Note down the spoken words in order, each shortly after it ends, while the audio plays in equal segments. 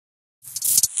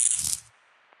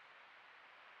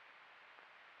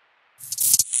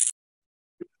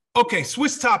Okay,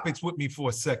 switch topics with me for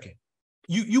a second.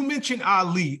 You mentioned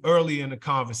Ali earlier in the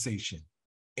conversation,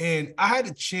 and I had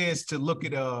a chance to look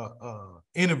at a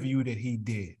interview that he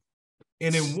did.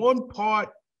 And in one part,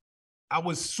 I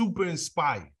was super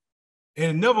inspired. In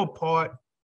another part,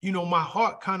 my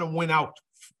heart kind of went out,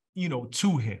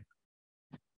 to him.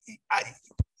 I,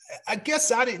 I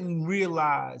guess I didn't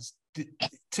realize to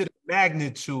the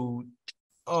magnitude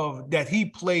of that he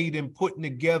played in putting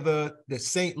together the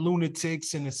Saint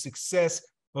Lunatics and the success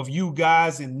of you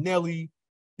guys and Nelly.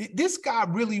 This guy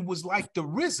really was like the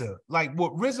Rza, like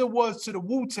what Rza was to the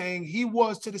Wu Tang, he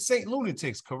was to the Saint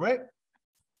Lunatics, correct?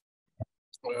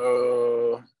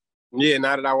 Yeah.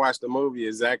 Now that I watched the movie,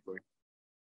 exactly.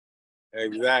 I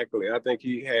think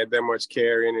he had that much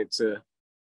care in it to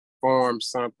form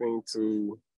something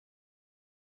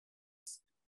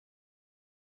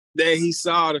that he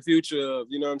saw the future of,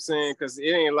 you know what I'm saying? Because it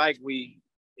ain't like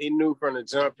he knew from the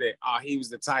jump that, he was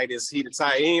the tightest, It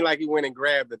ain't like he went and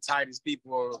grabbed the tightest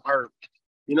people on earth.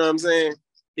 You know what I'm saying?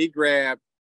 He grabbed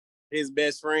his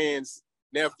best friend's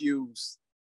nephews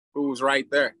who was right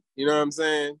there. You know what I'm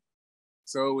saying?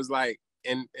 So it was like,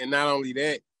 and not only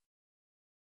that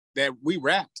we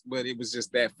rapped, but it was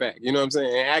just that fact. You know what I'm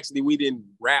saying? And actually, we didn't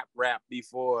rap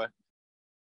before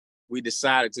we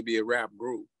decided to be a rap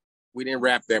group. We didn't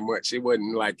rap that much. It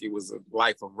wasn't like it was a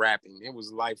life of rapping. It was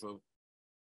a life of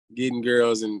getting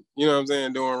girls and, you know what I'm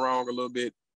saying, doing wrong a little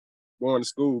bit, going to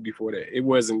school before that. It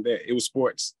wasn't that. It was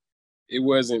sports. It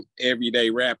wasn't everyday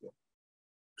rapping.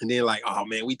 And then like, oh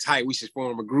man, we tight. We should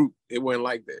form a group. It wasn't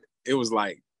like that. It was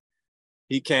like,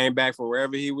 he came back from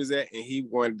wherever he was at and he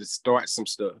wanted to start some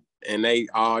stuff. And they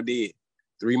all did.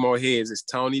 3 more heads. It's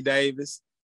Tony Davis.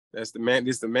 That's the man.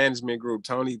 This is the management group.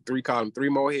 Call them 3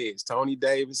 more heads. Tony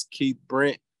Davis, Keith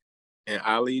Brent, and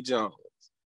Ali Jones.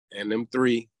 And them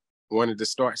 3 wanted to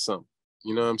start something.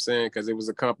 You know what I'm saying? Because it was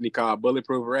a company called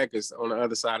Bulletproof Records on the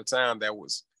other side of town that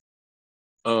was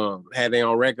had their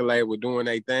own record label doing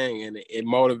their thing, and it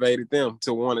motivated them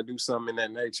to want to do something in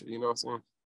that nature. You know what I'm saying?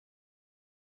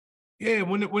 Yeah,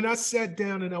 when I sat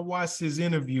down and I watched his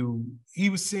interview, he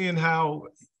was saying how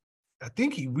I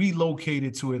think he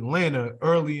relocated to Atlanta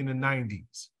early in the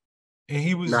 90s. And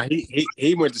he was... Nah,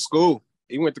 he went to school.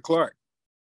 He went to Clark.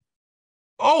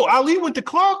 Oh, Ali went to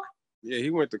Clark? Yeah, he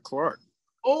went to Clark.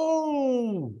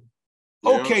 Oh,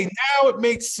 okay. Now it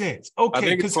makes sense. Okay. I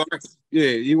think it's Clark. Yeah,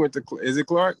 he went to... Is it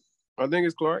Clark? I think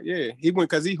it's Clark. Yeah, he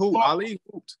went because he hooped. Clark. Ali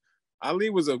hooped.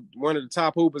 Ali was one of the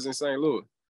top hoopers in St. Louis.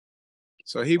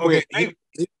 So he went.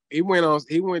 He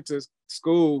went to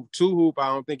school to hoop. I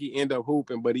don't think he ended up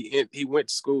hooping, but he went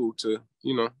to school to,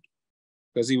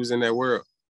 because he was in that world.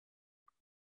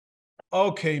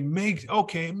 Okay,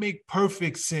 it make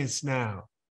perfect sense now.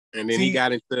 And then he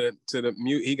got into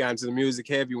the music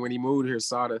heavy when he moved here,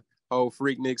 saw the whole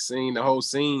Freaknik scene, the whole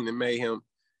scene, and made him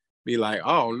be like,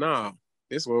 oh no,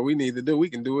 this is what we need to do. We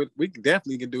can do it. We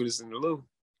definitely can do this in the Lou.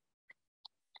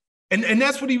 And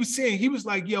that's what he was saying. He was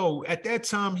like, yo, at that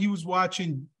time he was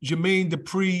watching Jermaine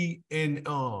Dupree and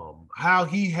how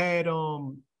he had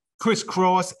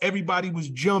crisscross, everybody was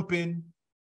jumping.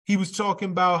 He was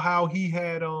talking about how he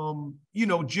had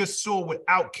just saw what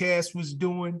Outkast was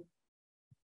doing.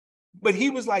 But he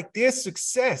was like, their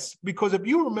success, because if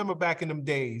you remember back in them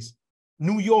days,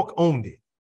 New York owned it.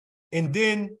 And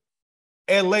then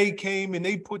LA came and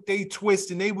they put their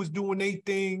twist and they was doing their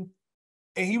thing.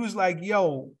 And he was like,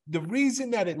 yo, the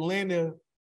reason that Atlanta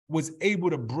was able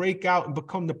to break out and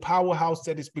become the powerhouse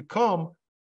that it's become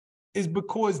is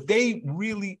because they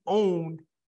really owned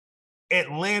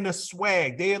Atlanta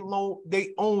swag. They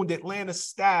owned Atlanta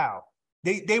style.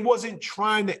 They wasn't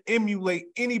trying to emulate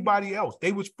anybody else.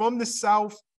 They was from the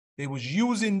South. They was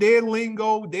using their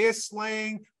lingo, their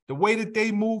slang, the way that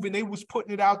they move, and they was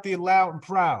putting it out there loud and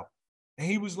proud. And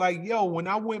he was like, yo, when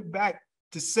I went back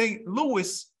to St.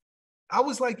 Louis, I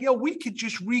was like, yo, we could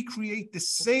just recreate the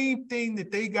same thing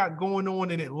that they got going on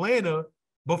in Atlanta,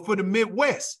 but for the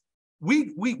Midwest.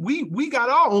 We got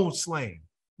our own slang.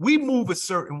 We move a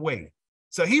certain way.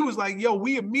 So he was like, yo,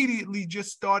 we immediately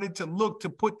just started to look to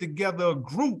put together a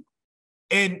group.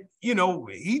 And,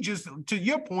 he just, to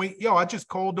your point, yo, I just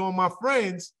called on my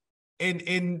friends.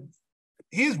 And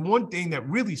here's one thing that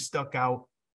really stuck out.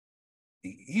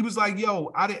 He was like,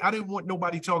 yo, I didn't want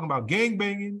nobody talking about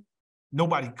gangbanging,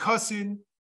 nobody cussing,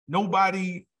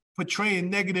 nobody portraying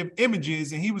negative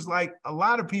images. And he was like, a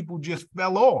lot of people just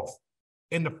fell off.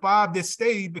 And the 5 that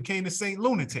stayed became the Saint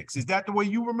Lunatics. Is that the way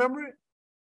you remember it?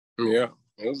 Yeah,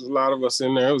 there was a lot of us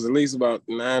in there. It was at least about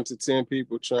 9 to 10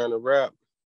 people trying to rap.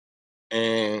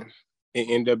 And it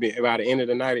ended up being, by the end of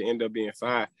the night, it ended up being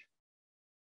 5.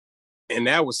 And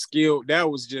that was skilled. That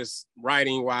was just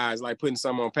writing wise, like putting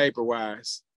something on paper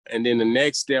wise. And then the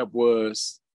next step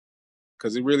was,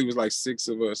 because it really was like 6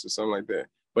 of us or something like that.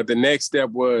 But the next step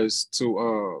was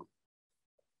to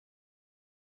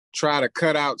try to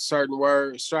cut out certain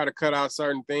words, try to cut out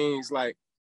certain things, like,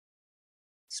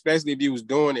 especially if you was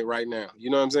doing it right now. You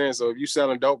know what I'm saying? So if you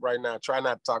selling dope right now, try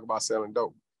not to talk about selling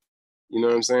dope. You know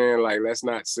what I'm saying? Like, let's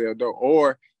not sell dope.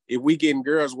 Or if we getting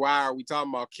girls, why are we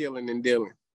talking about killing and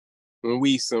dealing? When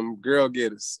we some girl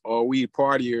getters, or we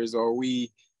partiers, or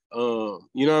we, you know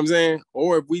what I'm saying?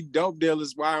 Or if we dope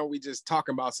dealers, why aren't we just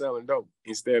talking about selling dope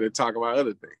instead of talking about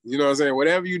other things? You know what I'm saying?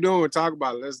 Whatever you're doing, talk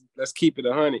about it. Let's keep it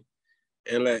 100.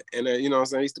 And you know what I'm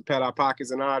saying? I used to pat our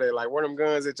pockets and all that. Like, where them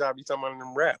guns that y'all be talking about in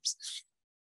them raps?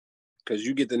 Because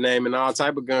you get the name and all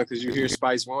type of guns because you hear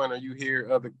Spice One or you hear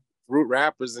other group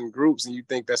rappers and groups and you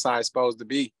think that's how it's supposed to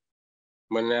be.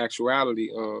 But in actuality,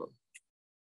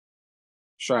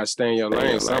 try to stay in your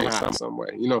lane somehow, some way.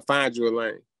 You know, find you a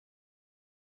lane.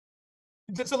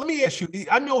 So let me ask you,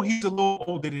 I know he's a little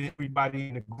older than everybody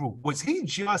in the group. Was he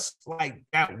just like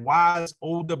that wise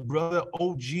older brother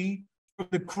OG from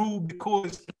the crew?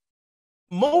 Because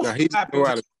most he just knew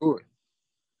how to do it.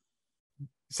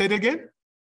 Say it again?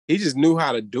 He just knew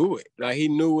how to do it. Like, he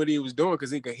knew what he was doing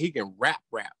because he can rap.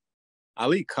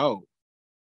 Ali cold.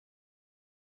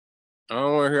 I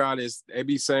don't want to hear all this. They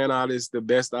be saying all this, the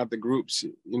best out the group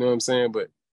shit. You know what I'm saying? But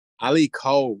Ali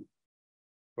cold.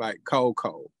 Like, cold.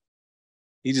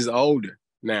 He just older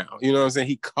now. You know what I'm saying?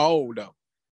 He cold, though.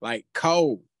 Like,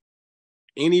 cold.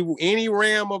 Any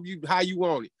ram of you, how you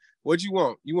want it. What you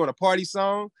want? You want a party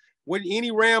song?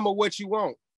 Any ram of what you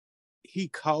want. He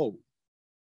cold.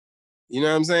 You know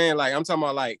what I'm saying? Like, I'm talking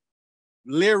about, like,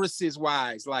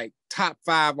 lyricist-wise, like, top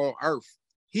 5 on earth.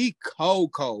 He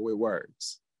cold with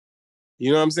words.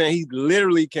 You know what I'm saying? He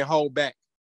literally can hold back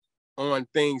on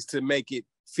things to make it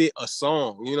fit a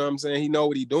song. You know what I'm saying? He know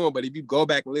what he's doing, but if you go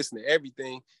back and listen to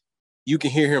everything, you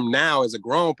can hear him now as a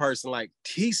grown person, like,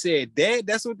 he said that?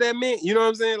 That's what that meant? You know what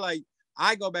I'm saying? Like,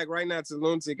 I go back right now to the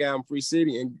Lunatic album, Free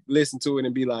City, and listen to it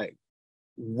and be like,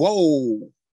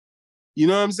 whoa. You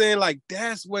know what I'm saying? Like,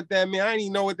 that's what that meant. I didn't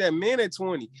even know what that meant at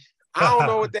 20. I don't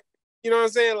know what that, you know what I'm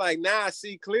saying? Like, now I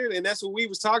see clearly, and that's what we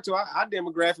was talking to. Our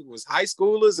demographic was high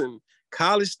schoolers and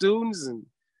college students and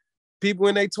people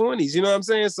in their 20s, you know what I'm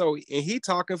saying? So, and he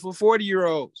talking for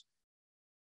 40-year-olds,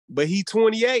 but he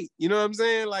 28, you know what I'm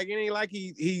saying? Like, it ain't like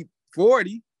he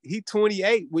 40, he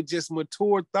 28 with just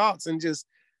mature thoughts and just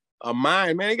a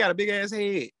mind, man. He got a big ass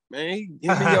head, man.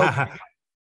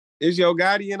 It's Yo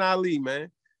Gotti and Ali,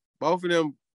 man. Both of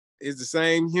them is the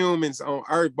same humans on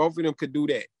earth. Both of them could do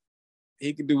that.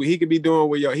 He could be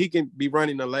doing he can be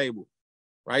running a label.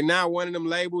 Right now, one of them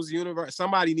labels, Universe,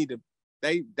 somebody need to,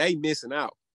 they missing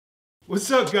out. What's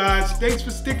up, guys? Thanks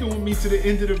for sticking with me to the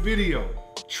end of the video.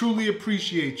 Truly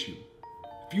appreciate you.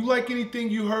 If you like anything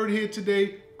you heard here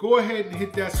today, go ahead and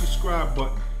hit that subscribe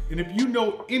button. And if you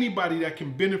know anybody that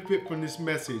can benefit from this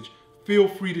message, feel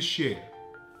free to share.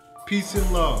 Peace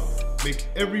and love. Make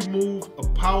every move a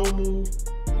power move,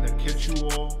 and I'll catch you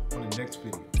all on the next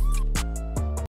video.